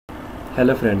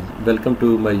Hello friends, welcome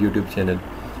to my YouTube channel.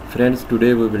 Friends,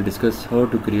 today we will discuss how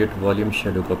to create volume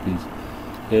shadow copies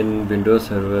in Windows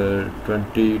Server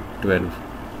 2012.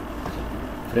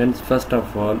 Friends, first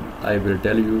of all, I will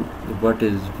tell you what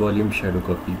is volume shadow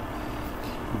copy.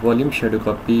 Volume shadow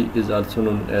copy is also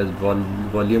known as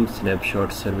Volume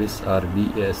Snapshot Service or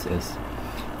VSS.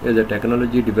 It is a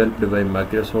technology developed by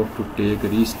Microsoft to take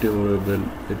restorable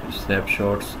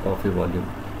snapshots of a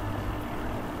volume.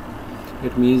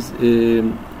 It means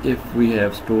if we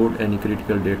have stored any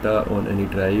critical data on any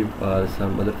drive or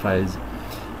some other files,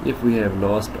 if we have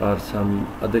lost or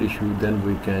some other issue, then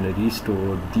we can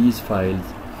restore these files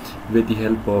with the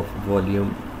help of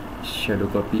volume shadow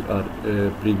copy or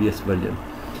previous version.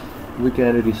 We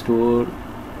can restore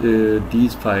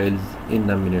these files in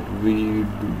a minute. We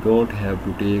don't have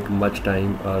to take much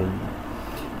time or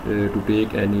to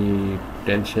take any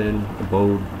tension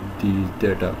about these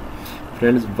data.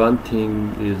 Friends, one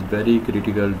thing is very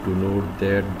critical to note,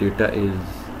 that data is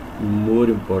more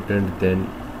important than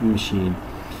machine.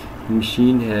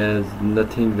 Machine has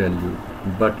nothing value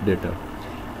but data.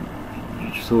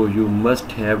 So you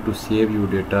must have to save your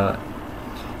data,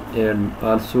 and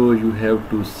also you have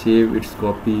to save its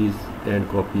copies and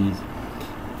copies.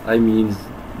 I mean,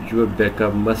 your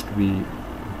backup must be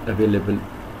available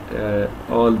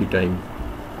all the time.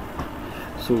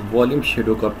 So volume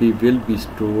shadow copy will be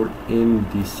stored in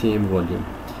the same volume.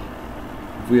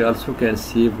 We also can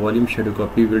say volume shadow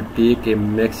copy will take a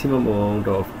maximum amount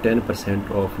of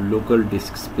 10% of local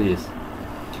disk space.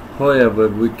 However,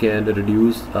 we can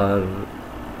reduce our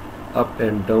up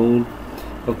and down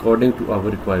according to our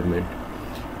requirement.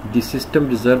 The system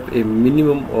reserves a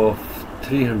minimum of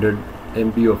 300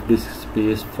 MB of disk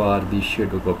space for the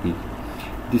shadow copy.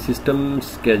 The system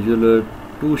scheduler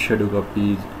 2 shadow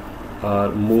copies or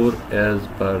more as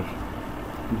per.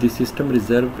 The system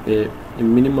reserves a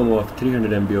minimum of 300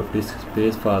 MB of disk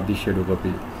space for the shadow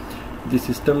copy. The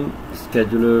system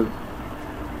scheduler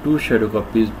 2 shadow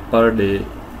copies per day,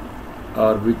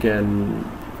 or we can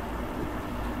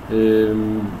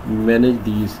manage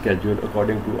the schedule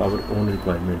according to our own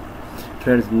requirement.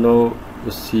 Friends, now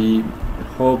see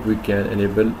how we can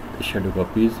enable shadow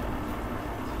copies.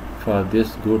 For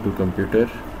this, go to computer,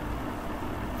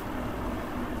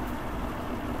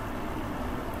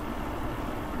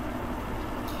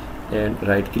 and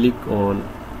right click on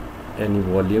any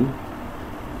volume.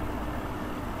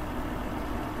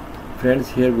 Friends,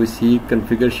 here we see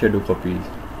configure shadow copies.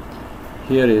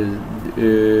 Here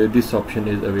is this option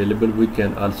is available. We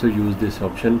can also use this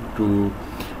option to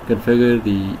configure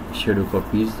the shadow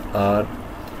copies, or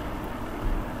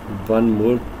one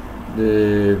more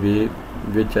way,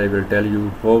 which I will tell you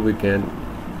how we can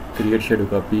create shadow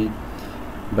copy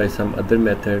by some other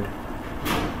method.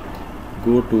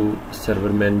 Go to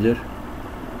server manager,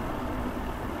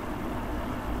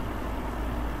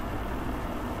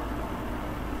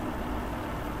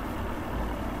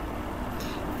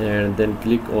 and then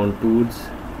click on tools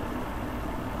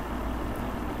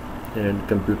and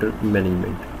computer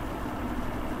management.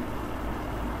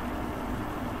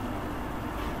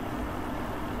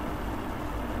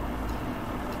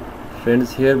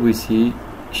 Friends, here we see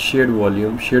shared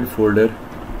volume, shared folder.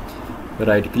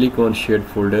 Right click on shared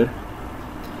folder,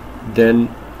 then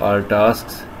our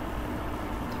tasks,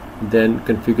 then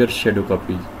configure shadow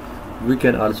copies. We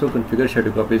can also configure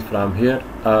shadow copies from here,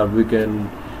 or we can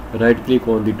right click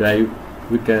on the drive.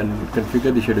 We can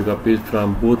configure the shadow copies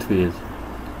from both ways.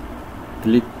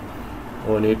 Click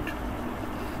on it,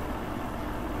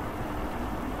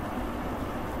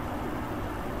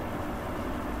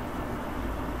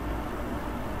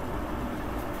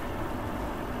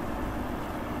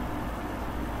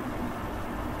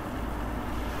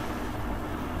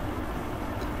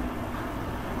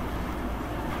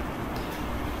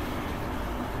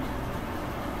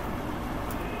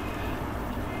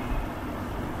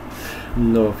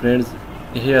 no friends,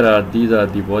 these are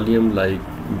the volume like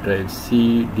drive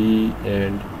C, D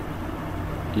and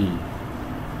E.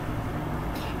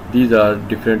 These are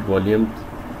different volumes.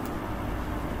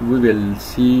 We will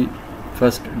see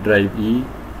first drive E.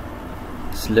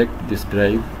 Select this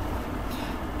drive,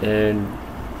 and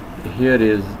here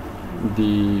is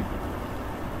the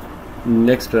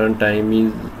next runtime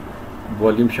means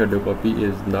volume shadow copy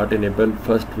is not enabled.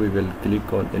 First we will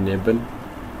click on enable.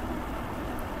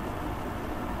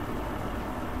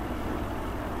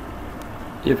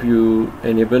 If you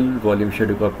enable volume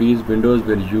shadow copies, Windows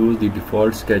will use the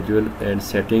default schedule and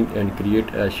setting and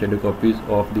create shadow copies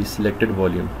of the selected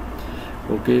volume.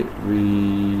 Okay,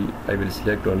 I will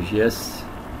select on yes.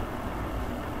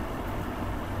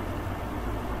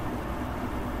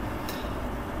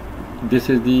 This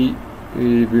is the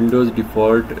Windows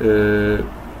default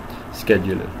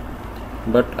scheduler,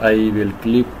 but I will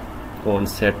click on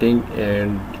setting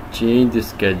and change the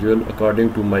schedule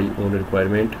according to my own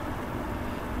requirement.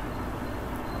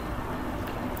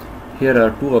 Here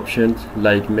are two options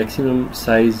like maximum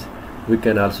size. We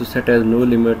can also set as no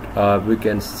limit, or we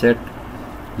can set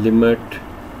limit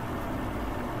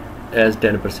as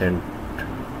 10%.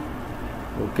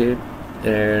 Okay,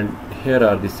 and here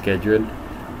are the schedule.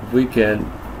 We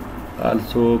can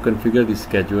also configure the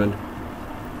schedule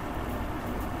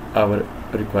our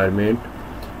requirement.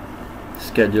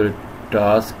 Schedule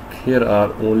task, here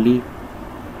are only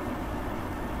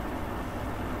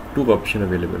two options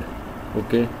available.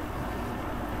 Okay,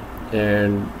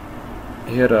 and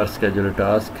here are schedule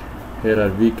task. Here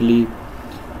are weekly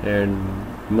and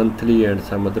monthly and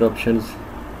some other options.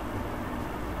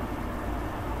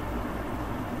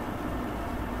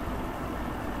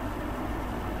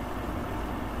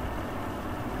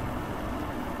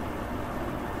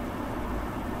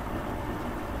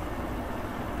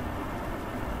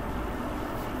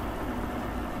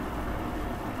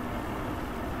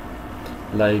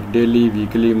 Like daily,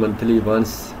 weekly, monthly,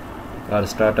 once, or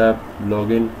startup,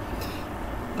 login.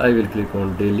 I will click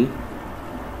on daily,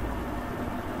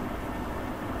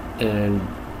 and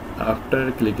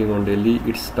after clicking on daily,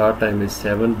 its start time is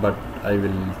 7, but I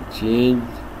will change,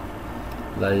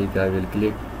 like I will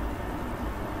click,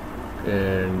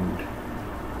 and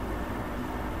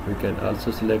we can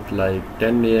also select like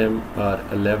 10 AM or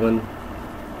 11.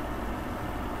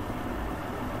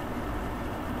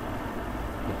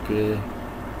 Okay,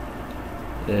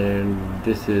 and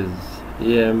this is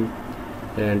AM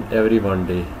and every one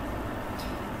day,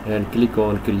 and click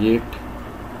on create.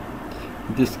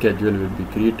 This schedule will be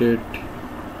created,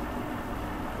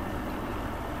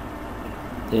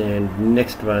 and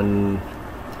next one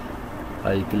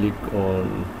I click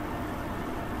on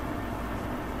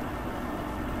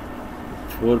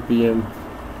 4 PM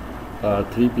or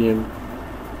 3 PM.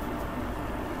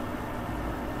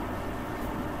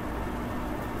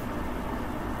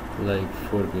 Like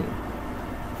 4 PM.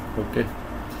 Okay,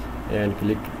 and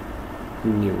click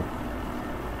new.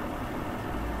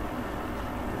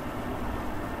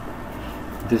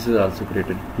 This is also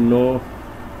created. No,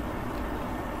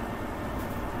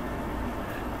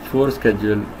 4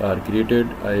 schedule are created.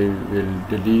 I will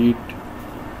delete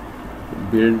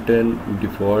built-in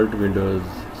default Windows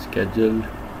schedule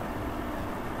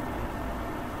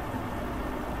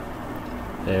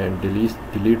and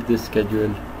delete this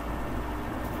schedule,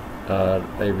 or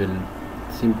I will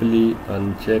simply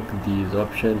uncheck these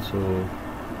options. So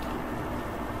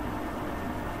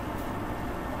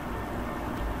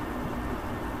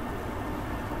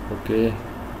okay,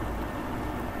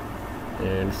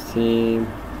 and same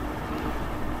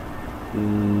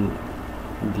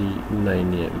the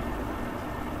 9 AM.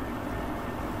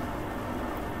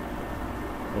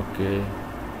 Okay,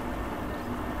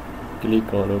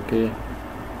 click on OK.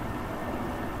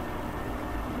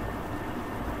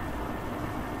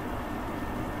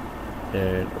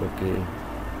 And okay,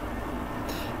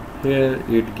 here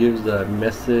it gives a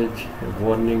message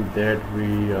warning that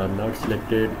we are not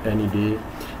selected any day.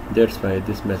 That's why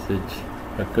this message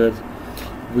occurs.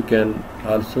 We can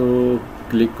also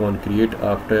click on create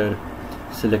after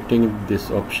selecting this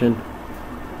option.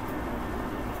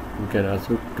 We can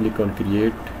also click on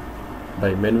create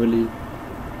by manually.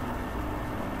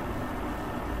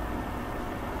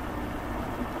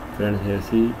 Friends, here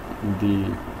see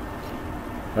the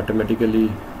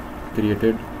automatically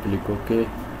created. Click OK.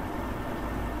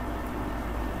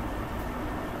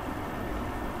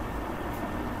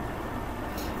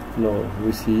 Now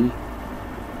we see,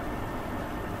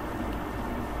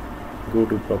 go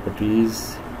to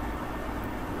properties,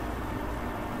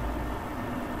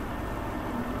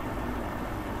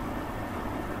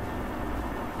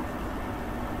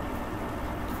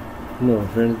 no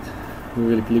friends, we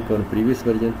will click on previous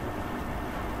version.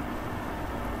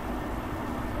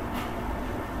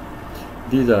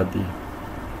 These are the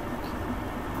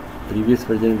previous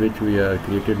version which we are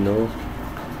created now.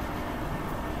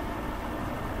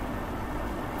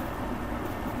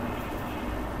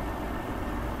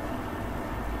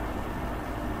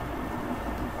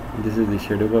 This is the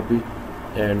shadow copy,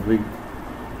 and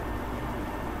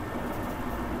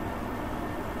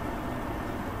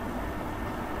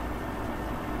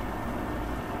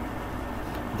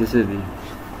this is the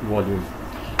volume.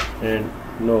 And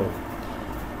now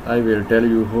I will tell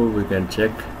you how we can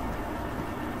check.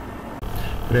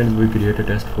 Friends, we create a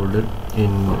test folder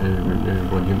in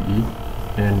volume E,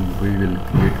 and we will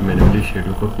create manually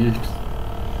shadow copies.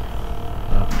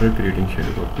 After creating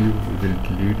shadow copy, we will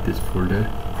delete this folder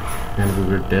and we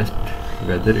will test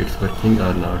whether it's working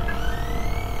or not,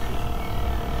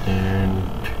 and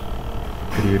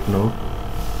create now.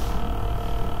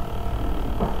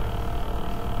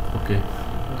 Okay,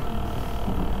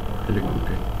 click OK,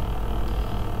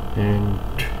 and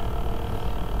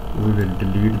we will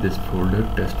delete this folder,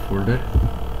 test folder.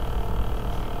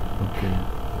 Okay,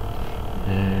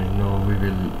 and now we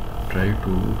will try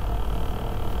to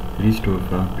restore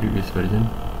from previous version.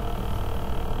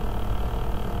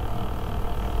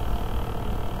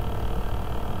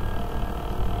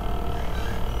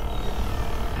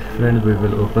 Friends, we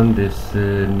will open this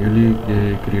newly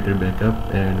created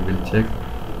backup and we'll check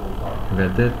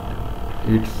whether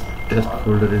its test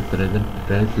folder is present.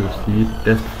 Friends, you see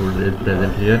test folder is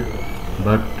present here,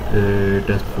 but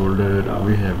test folder,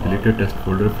 we have deleted test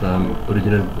folder from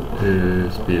original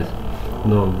space.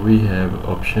 Now we have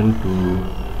option to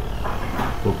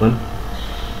open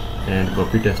and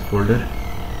copy test folder,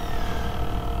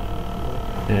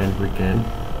 and we can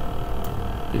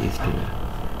paste here.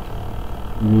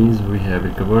 Means we have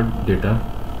recovered data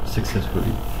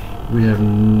successfully. We have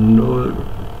no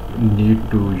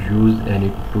need to use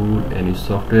any tool, any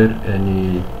software,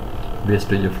 any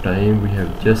wastage of time. We have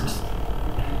just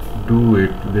do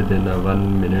it within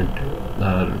 1 minute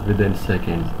or within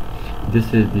seconds.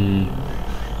 This is the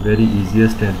very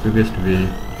easiest and quickest way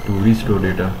to restore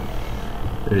data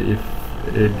if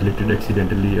it deleted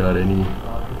accidentally or any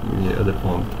other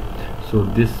form. So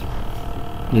this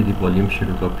is the volume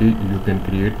schedule copy you can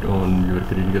create on your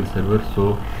critical server,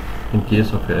 so in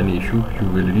case of any issue you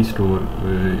will restore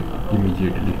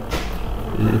immediately.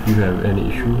 If you have any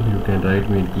issue, you can write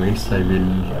me in comments. I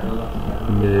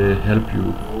will help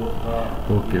you.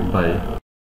 Okay, bye.